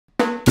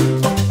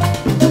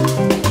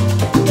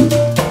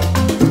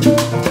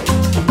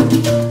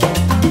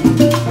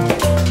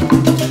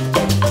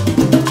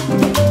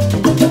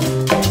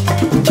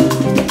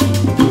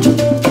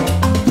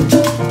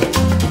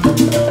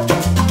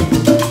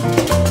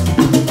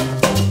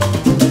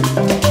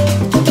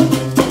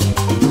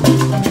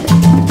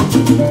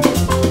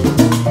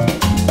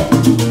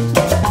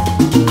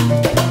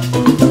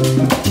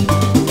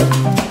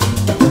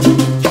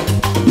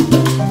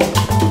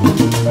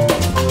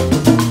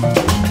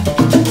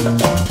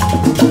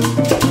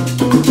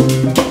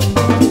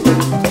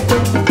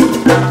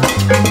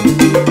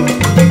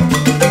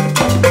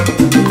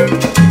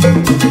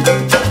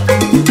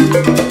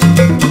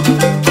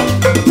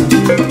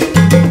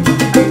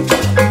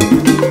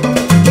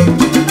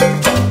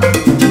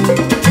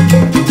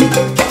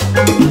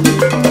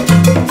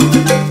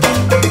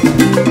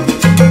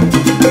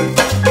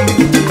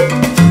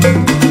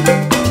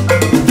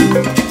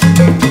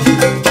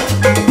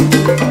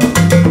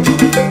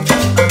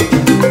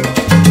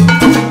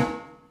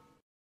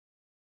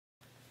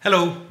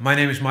Hello, my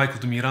name is Michael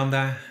de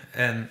Miranda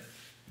and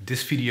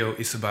this video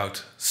is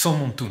about son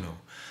montuno.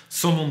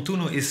 Son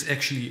montuno is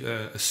actually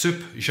a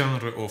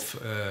sub-genre of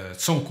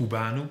son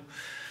cubano.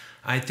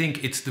 I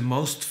think it's the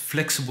most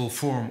flexible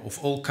form of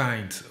all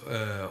kinds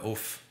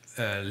of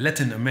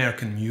Latin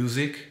American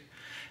music,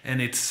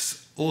 and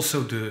it's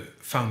also the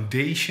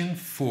foundation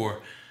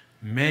for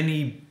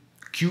many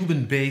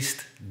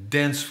Cuban-based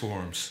dance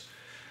forms.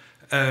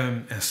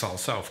 And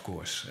salsa, of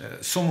course.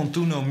 Son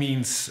montuno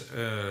means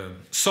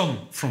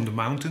son from the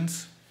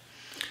mountains.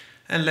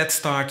 And let's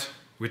start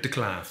with the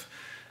clave.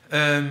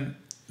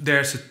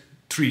 There's a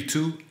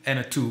 3-2 and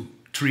a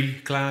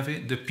 2-3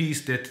 clave. The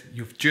piece that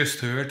you've just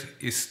heard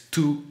is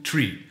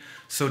 2-3.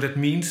 So that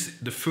means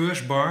the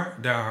first bar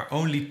there are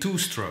only 2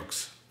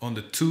 strokes on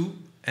the 2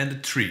 and the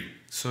 3.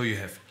 So you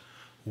have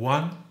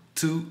 1,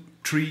 2,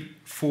 3,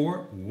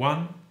 4,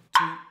 1,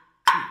 2,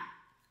 3.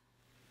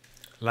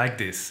 Like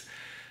this.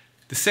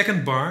 The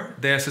second bar,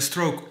 there's a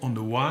stroke on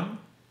the 1,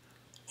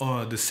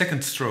 the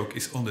second stroke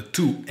is on the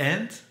 2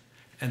 and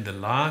the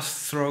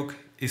last stroke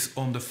is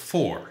on the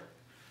 4.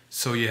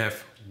 So you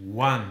have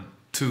 1,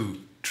 2,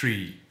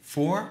 3,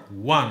 4,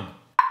 1.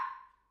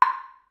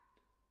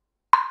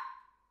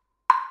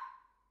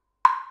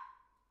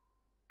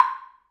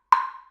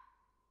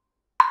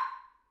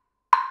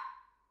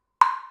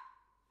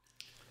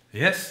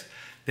 Yes,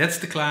 that's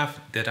the clave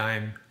that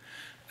I'm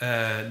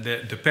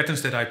the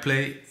patterns that I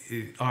play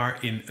are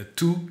in a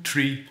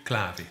 2-3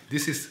 clave.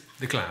 This is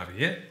the clave,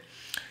 yeah?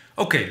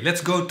 Okay,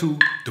 let's go to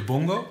the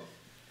bongo.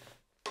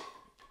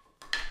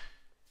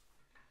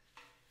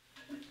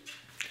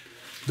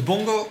 The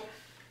bongo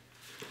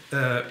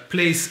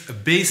plays a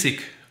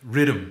basic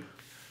rhythm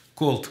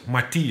called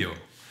martillo.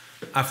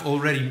 I've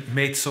already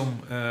made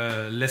some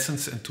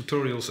lessons and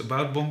tutorials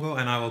about bongo,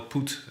 and I will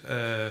put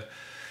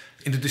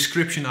in the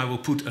description I will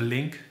put a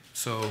link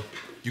so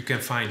you can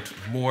find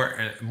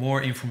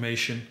more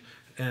information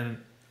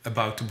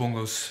about the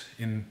bongos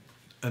in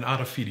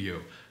another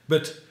video.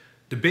 But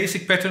the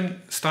basic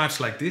pattern starts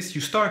like this. You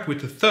start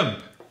with the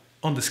thumb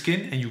on the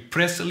skin and you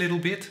press a little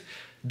bit.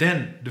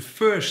 Then the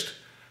first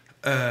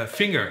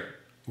finger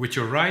with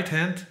your right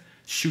hand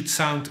should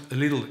sound a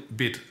little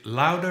bit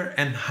louder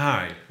and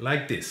high,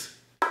 like this.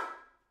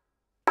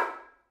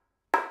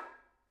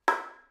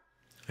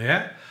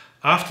 Yeah?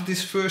 After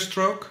this first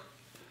stroke,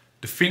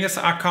 the fingers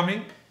are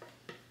coming.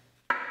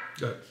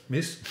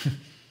 Miss.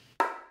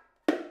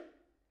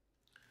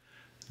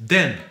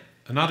 Then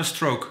another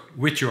stroke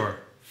with your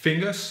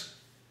fingers,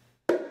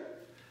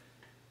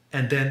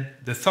 and then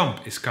the thumb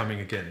is coming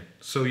again.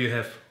 So you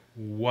have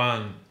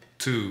 1,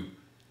 2,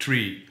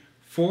 3,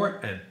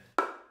 4 and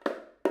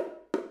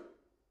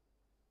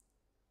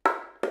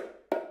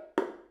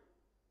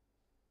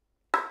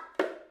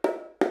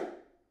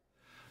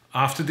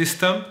after this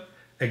thumb,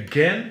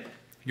 again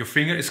your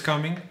finger is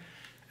coming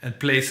and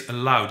plays a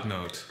loud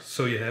note.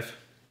 So you have,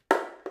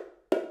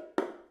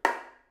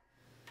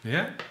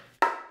 yeah?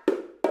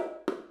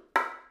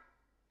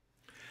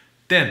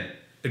 Then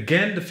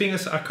again the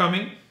fingers are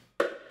coming,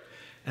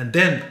 and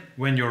then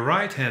when your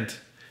right hand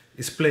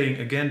is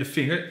playing again the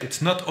finger,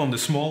 it's not on the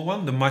small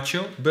one, the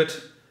macho,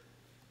 but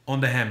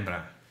on the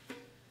hembra.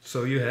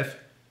 So you have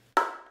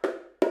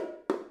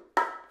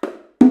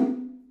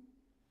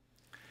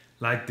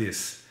like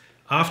this.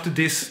 After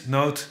this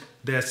note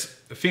there's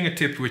a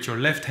fingertip with your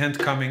left hand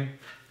coming,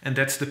 and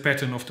that's the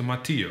pattern of the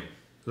martillo,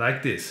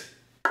 like this.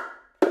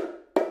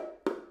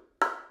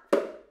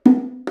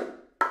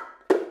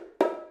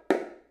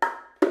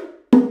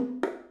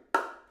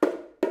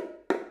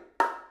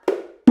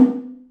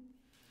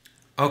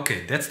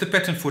 Okay, that's the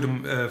pattern for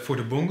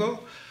the bongo,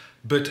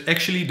 but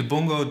actually the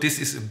bongo, this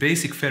is a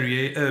basic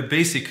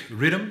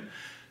rhythm,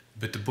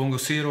 but the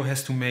bongocero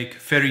has to make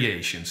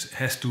variations,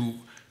 has to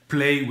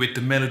play with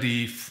the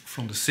melody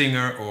from the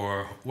singer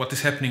or what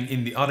is happening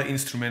in the other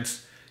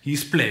instruments.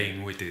 He's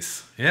playing with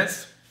this.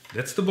 Yes,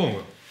 that's the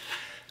bongo.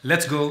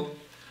 Let's go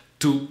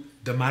to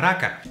the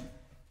maraca.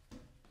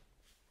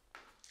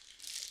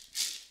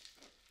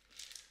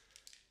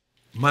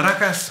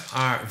 Maracas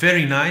are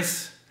very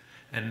nice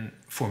and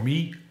for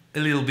me a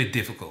little bit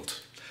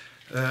difficult.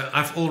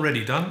 I've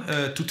already done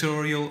a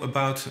tutorial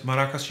about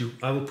maracas.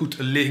 I will put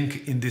a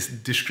link in this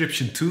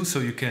description too, so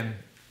you can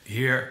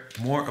hear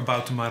more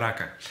about the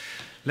maraca.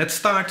 Let's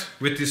start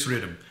with this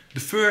rhythm. The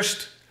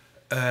first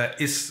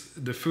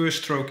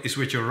stroke is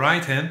with your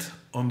right hand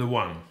on the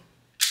 1,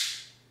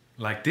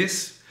 like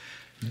this.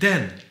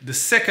 Then the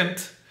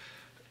second,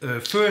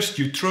 first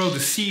you throw the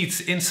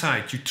seeds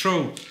inside, you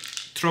throw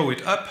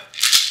it up,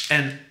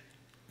 and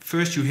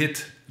first you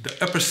hit the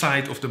upper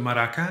side of the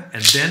maraca,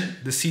 and then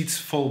the seeds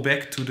fall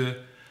back to the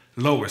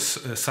lower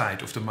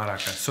side of the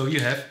maraca. So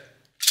you have,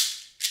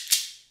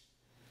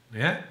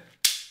 yeah?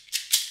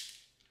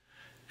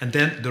 And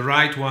then the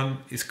right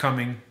one is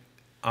coming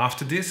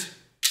after this.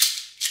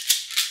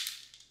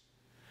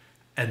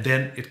 And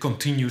then it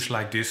continues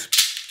like this.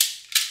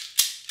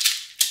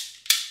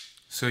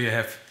 So you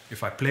have,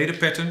 if I play the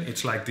pattern,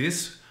 it's like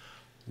this.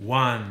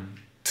 1,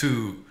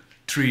 2,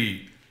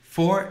 3,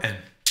 4 and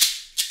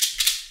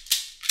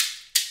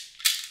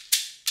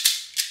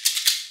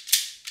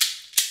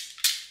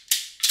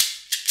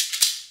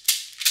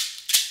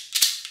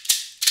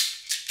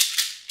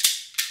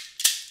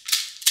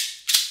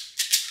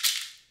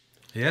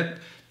Yeah,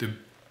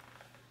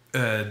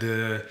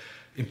 the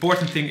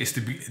important thing is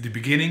the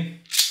beginning,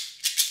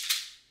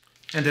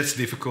 and that's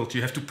difficult.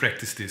 You have to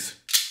practice this.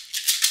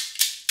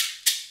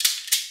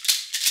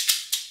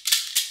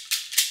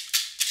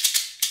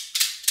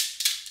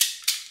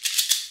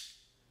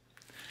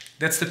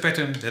 That's the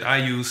pattern that I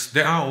use.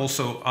 There are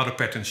also other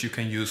patterns you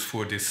can use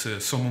for this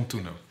son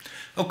Montuno.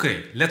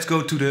 Okay, let's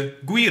go to the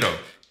guiro.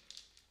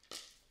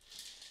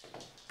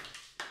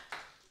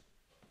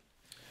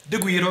 The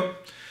guiro.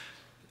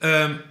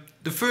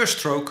 The first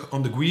stroke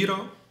on the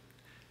guiro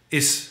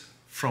is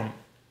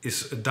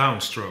a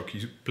down stroke.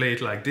 You play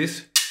it like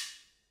this.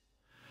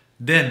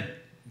 Then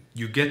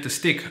you get the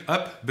stick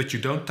up, but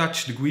you don't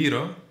touch the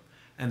guiro.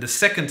 And the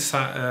second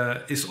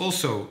is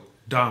also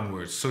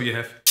downwards. So you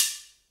have,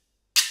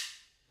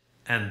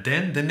 and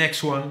then the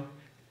next one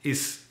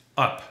is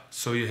up.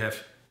 So you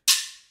have,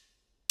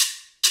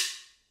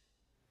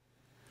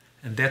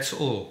 and that's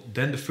all.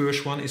 Then the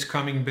first one is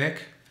coming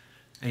back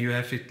and you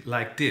have it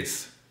like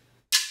this.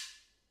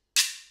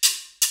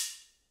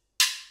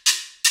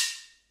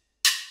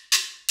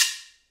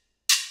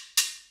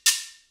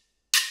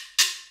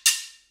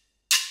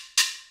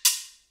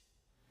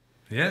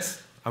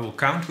 Yes, I will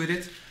count with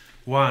it.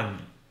 1,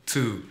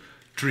 2,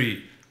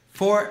 3,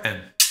 4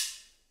 and.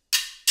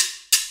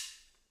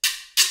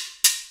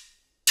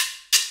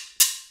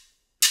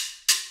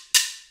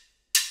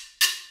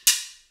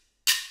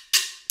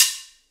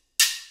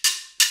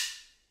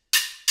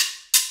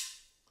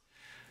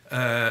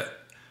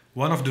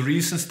 One of the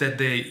reasons that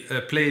they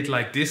play it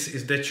like this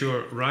is that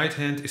your right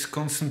hand is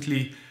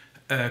constantly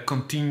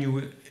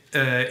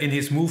in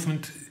his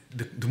movement.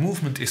 The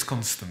movement is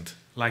constant,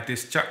 like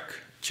this, chuck,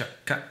 chuck,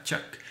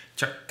 chuck,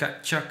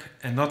 chuck, chuck,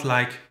 and not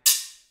like.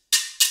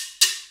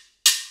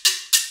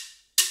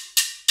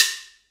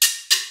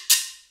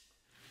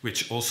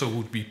 Which also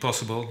would be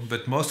possible,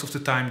 but most of the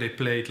time they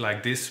play it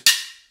like this.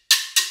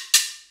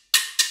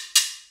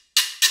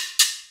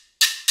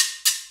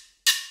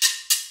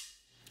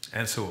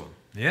 And so on.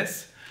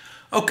 Yes?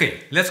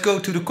 Okay, let's go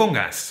to the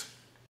congas.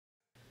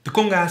 The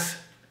congas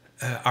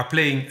are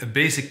playing a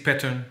basic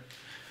pattern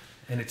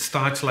and it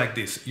starts like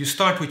this. You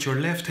start with your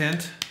left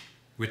hand,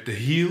 with the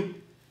heel,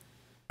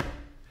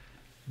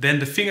 then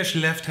the fingers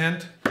left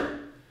hand,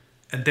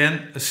 and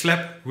then a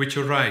slap with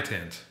your right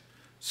hand.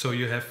 So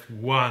you have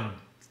 1,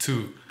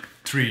 2,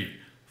 3,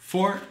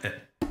 4 and.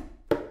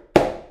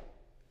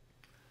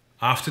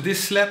 After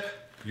this slap,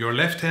 your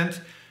left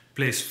hand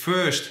plays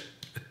first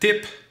a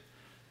tip,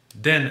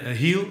 then a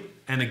heel,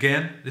 and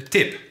again the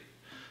tip.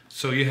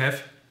 So you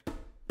have.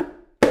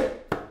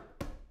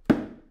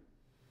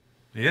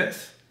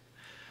 Yes?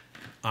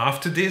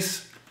 After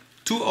this,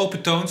 2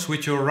 open tones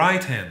with your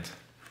right hand.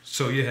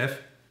 So you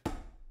have.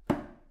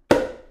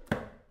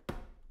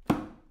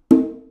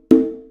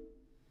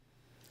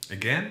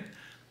 Again,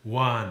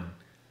 1,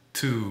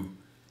 2,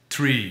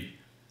 3,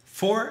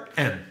 4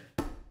 and.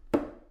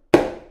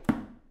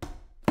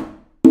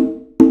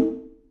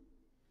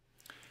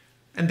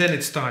 And then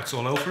it starts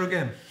all over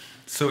again.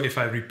 So if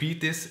I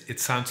repeat this, it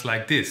sounds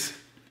like this.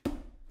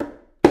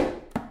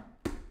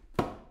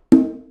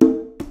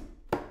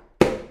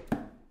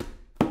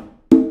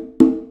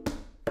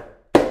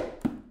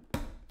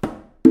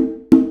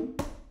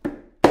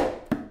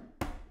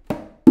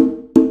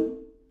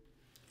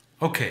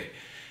 Okay.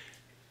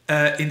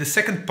 In the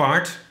second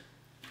part,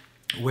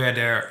 where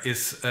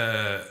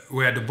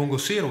the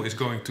bongocero is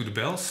going to the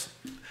bells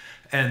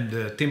and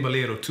the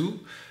timbalero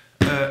too,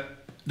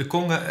 the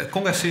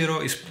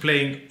congacero is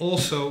playing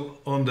also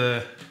on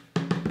the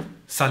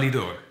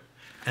salidor.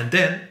 And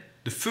then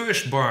the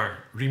first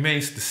bar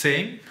remains the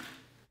same.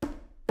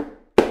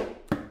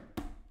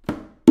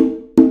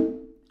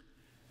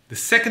 The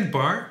second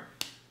bar,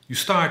 you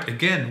start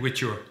again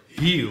with your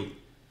heel,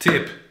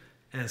 tip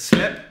and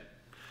slap.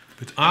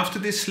 But after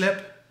this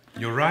slap,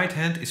 your right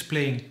hand is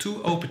playing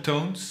 2 open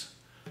tones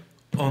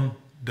on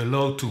the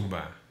low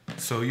tumba.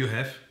 So you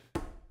have.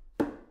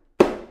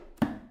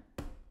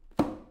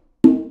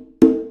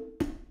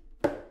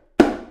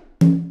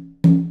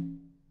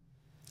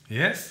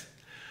 Yes?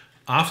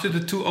 After the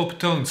 2 open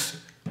tones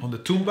on the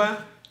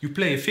tumba, you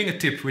play a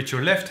fingertip with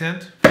your left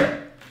hand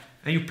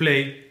and you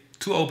play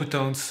 2 open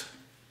tones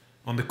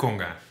on the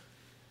conga.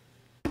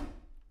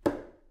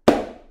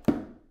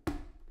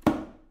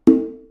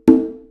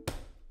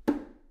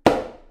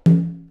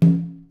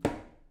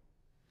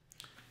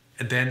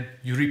 And then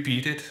you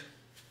repeat it.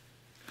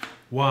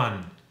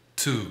 1,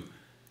 2,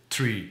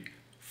 3,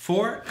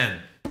 4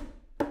 and.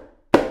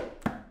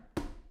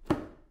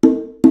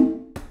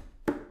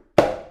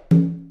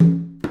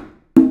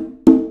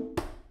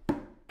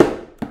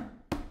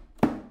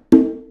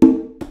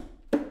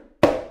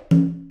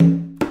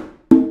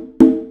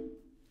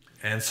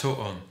 And so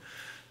on.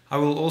 I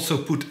will also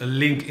put a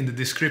link in the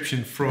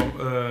description from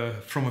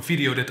a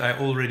video that I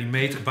already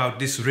made about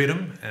this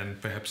rhythm and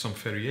perhaps some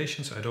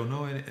variations, I don't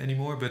know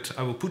anymore, but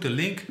I will put a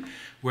link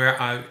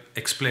where I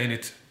explain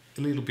it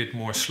a little bit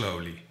more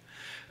slowly.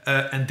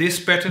 And this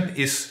pattern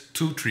is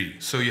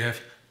 2-3. So you have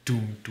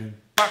doom doom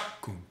pa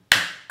doom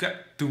doom ka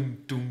doom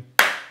doom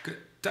pa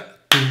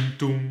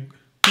tung,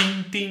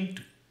 ting ting,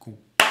 ku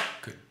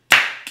pak,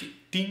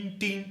 ting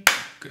ting,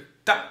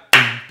 ta,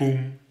 boom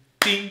boom,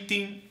 ting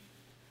ting.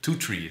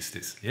 2/3 is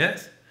this,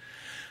 yes?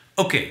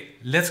 Okay,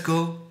 let's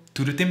go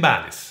to the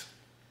timbales.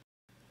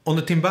 On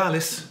the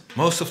timbales,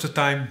 most of the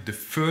time, the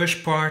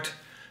first part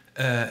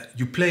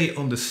you play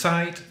on the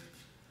side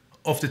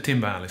of the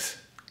timbales,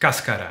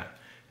 cascara.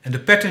 And the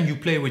pattern you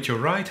play with your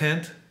right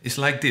hand is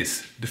like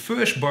this. The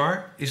first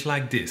bar is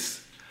like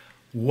this.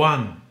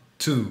 1,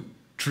 2,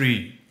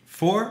 3,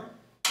 4.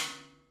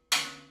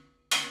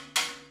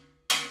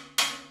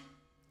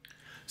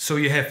 So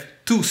you have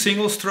 2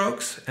 single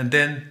strokes and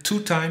then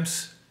 2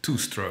 times 2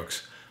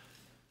 strokes.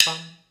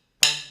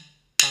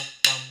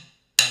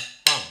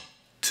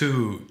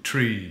 2,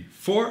 3,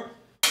 4.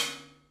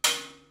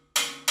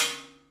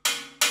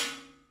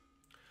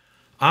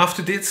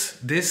 After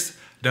this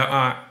there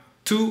are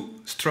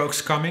 2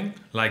 strokes coming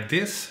like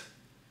this.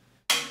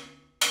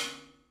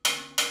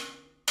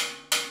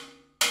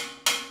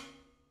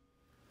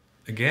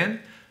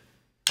 Again.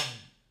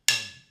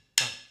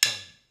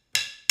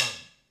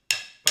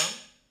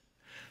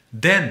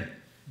 Then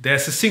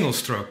there's a single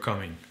stroke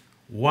coming.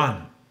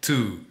 1,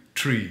 2,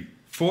 3,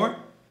 4.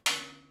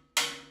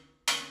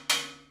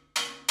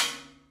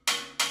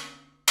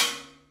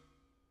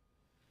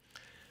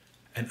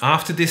 And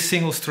after this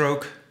single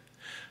stroke,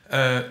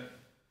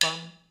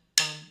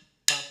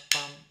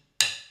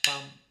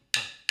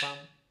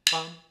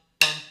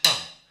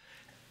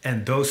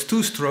 and those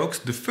 2 strokes,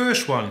 the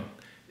first one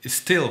is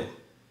still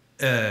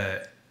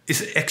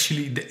is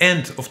actually the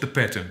end of the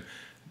pattern,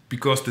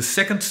 because the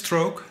second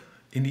stroke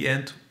in the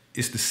end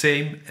is the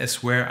same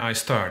as where I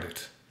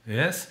started.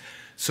 Yes?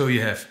 So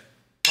you have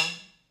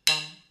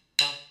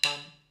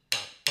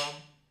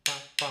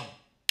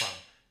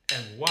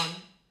and 1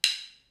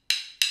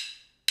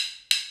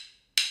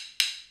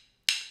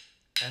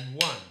 and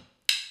 1.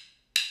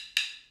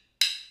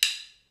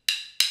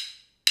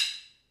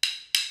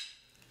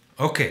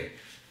 Okay,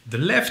 the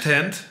left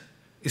hand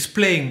is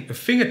playing a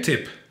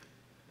fingertip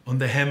on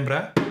the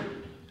hembra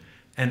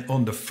and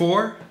on the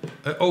 4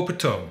 an open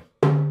tone.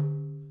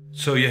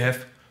 So you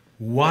have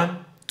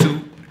 1,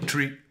 2,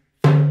 3,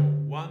 4,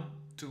 1,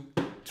 2,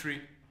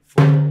 3,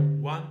 4,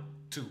 1,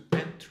 2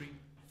 and 3,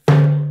 4.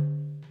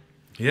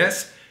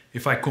 Yes,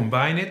 if I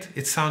combine it,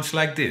 it sounds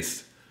like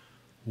this.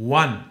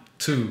 1,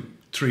 2,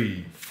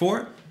 3,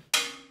 4.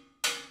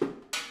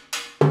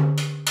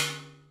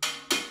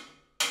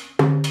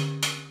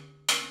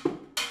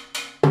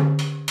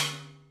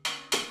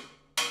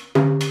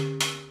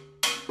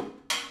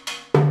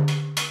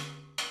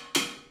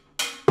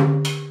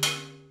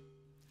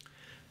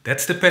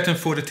 That's the pattern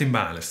for the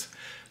timbales.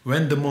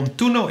 When the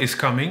Montuno is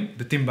coming,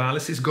 the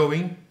timbales is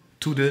going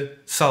to the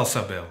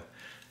salsa bell.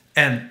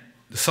 And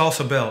the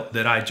salsa bell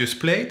that I just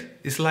played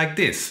is like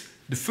this.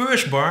 The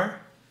first bar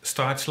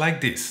starts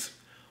like this.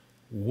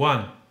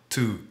 1,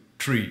 2,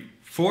 3,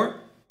 4.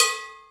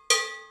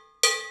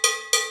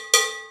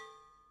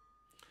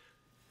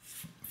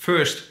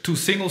 First 2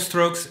 single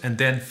strokes and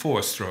then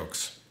 4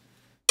 strokes.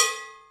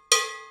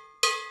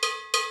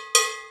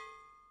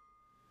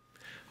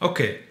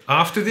 Okay,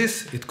 after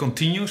this it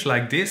continues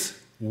like this.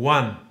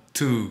 1,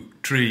 2,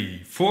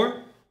 3, 4.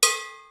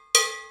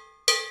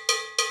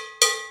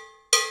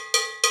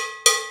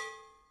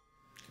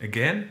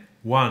 Again,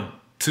 1,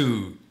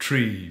 2,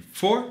 3,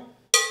 4.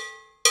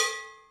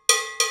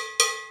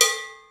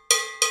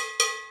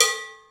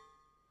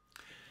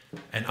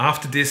 And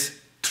after this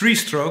 3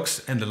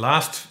 strokes, and the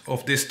last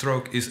of this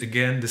stroke is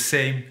again the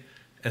same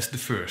as the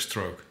first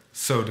stroke.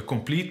 So the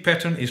complete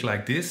pattern is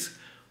like this.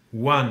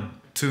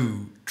 1,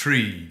 2,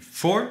 3,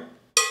 4.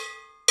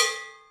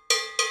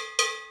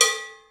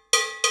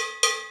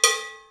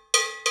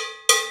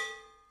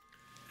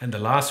 And the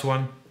last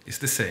one is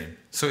the same.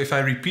 So if I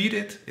repeat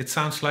it, it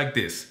sounds like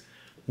this.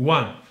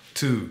 1,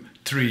 2,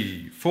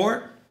 3,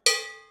 4.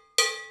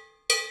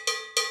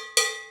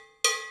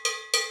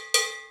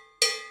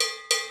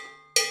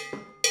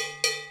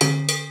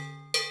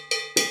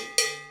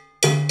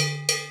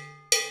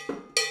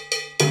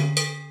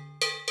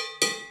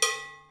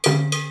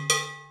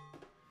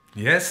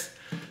 Yes,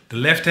 the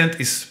left hand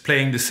is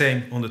playing the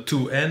same on the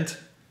 2 end.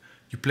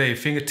 You play a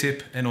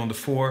fingertip, and on the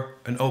 4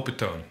 an open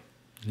tone.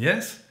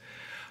 Yes?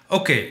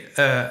 Okay,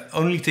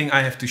 only thing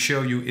I have to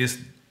show you is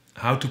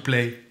how to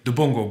play the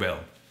bongo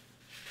bell.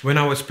 When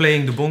I was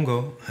playing the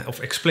bongo,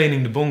 of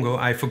explaining the bongo,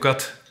 I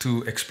forgot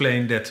to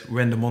explain that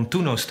when the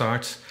Montuno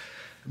starts,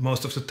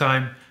 most of the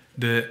time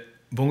the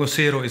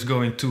bongocero is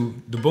going to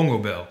the bongo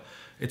bell.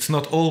 It's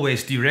not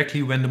always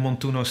directly when the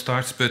Montuno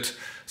starts, but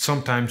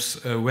sometimes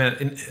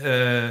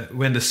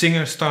when the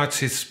singer starts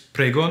his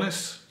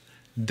pregones,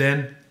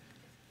 then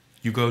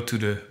you go to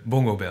the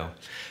bongo bell.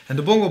 And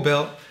the bongo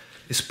bell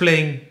is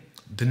playing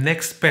the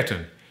next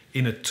pattern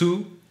in a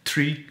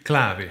 2-3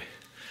 clave.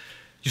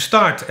 You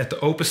start at the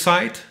open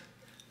side,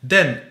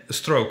 then a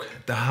stroke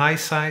at the high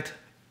side,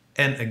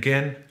 and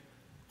again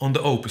on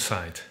the open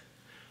side.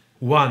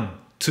 1,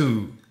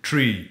 2,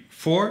 3,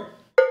 4.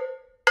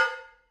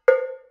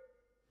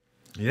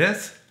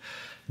 Yes?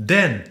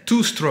 Then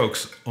 2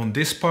 strokes on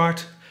this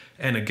part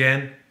and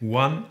again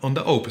 1 on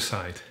the open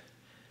side.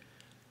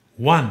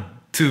 1,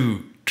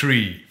 2,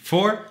 3,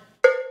 4.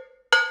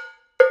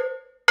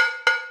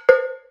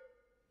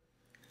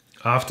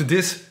 After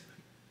this,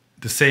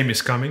 the same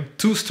is coming.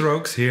 2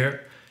 strokes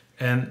here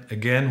and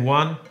again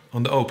 1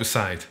 on the open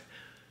side.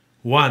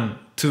 1,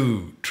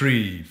 2,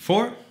 3,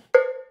 4.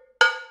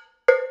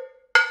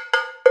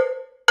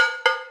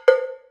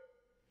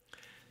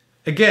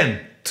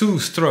 Again 2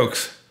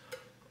 strokes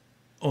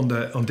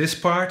on this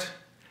part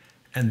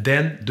and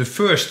then the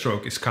first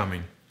stroke is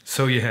coming.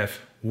 So you have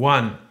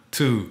 1,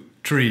 2,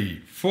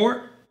 3,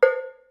 4.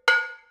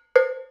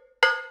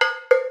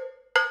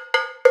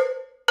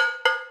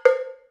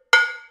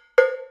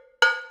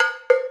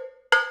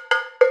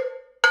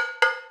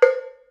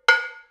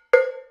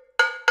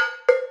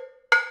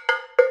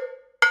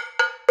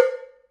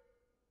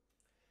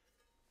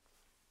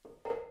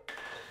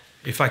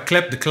 If I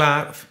clap the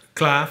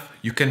clav,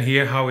 you can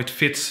hear how it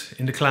fits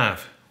in the clav.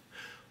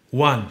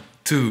 1,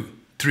 2,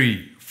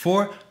 3,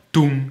 4.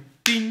 Toom,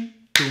 ting,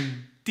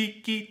 toom,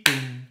 tiki,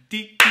 toom,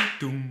 tiki,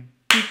 toom,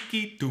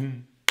 tiki,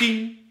 toom,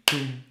 ting,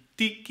 toom,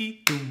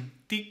 tiki, toom,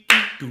 tiki,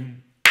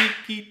 toom,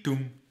 tiki,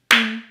 toom,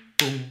 ting,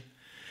 boom.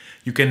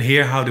 You can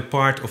hear how the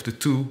part of the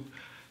two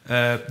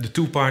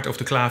part of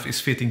the clav is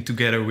fitting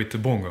together with the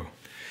bongo.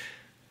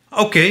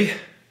 Okay,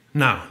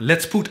 now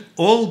let's put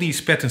all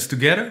these patterns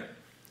together.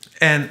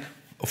 And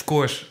of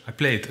course, I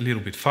play it a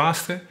little bit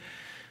faster,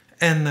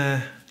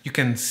 and you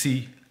can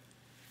see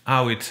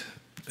how it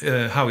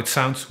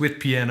sounds with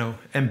piano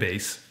and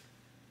bass.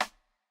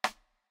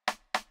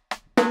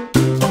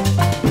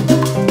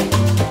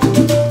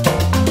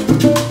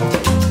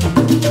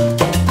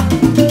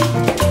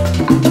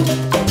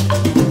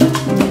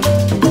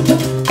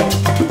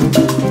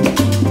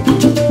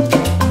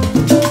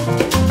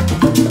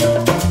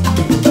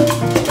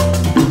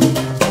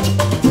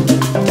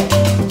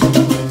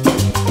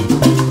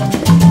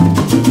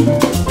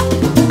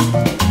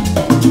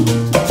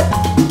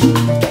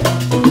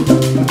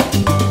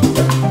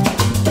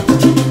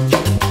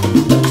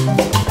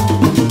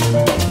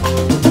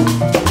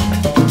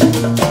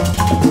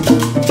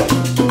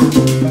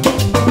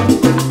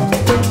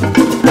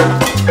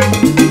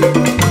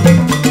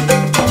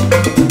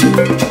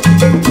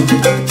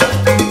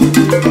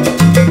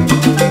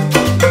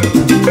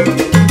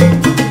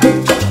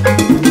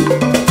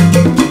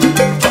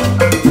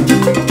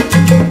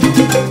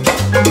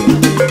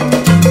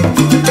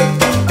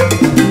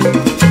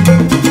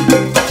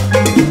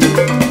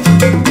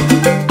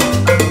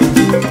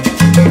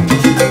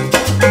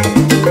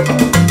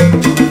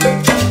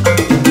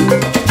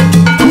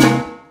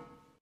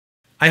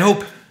 I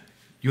hope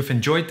you've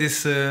enjoyed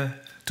this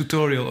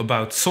tutorial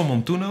about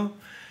Montuno,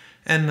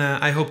 and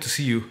I hope to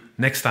see you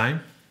next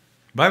time.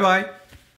 Bye bye!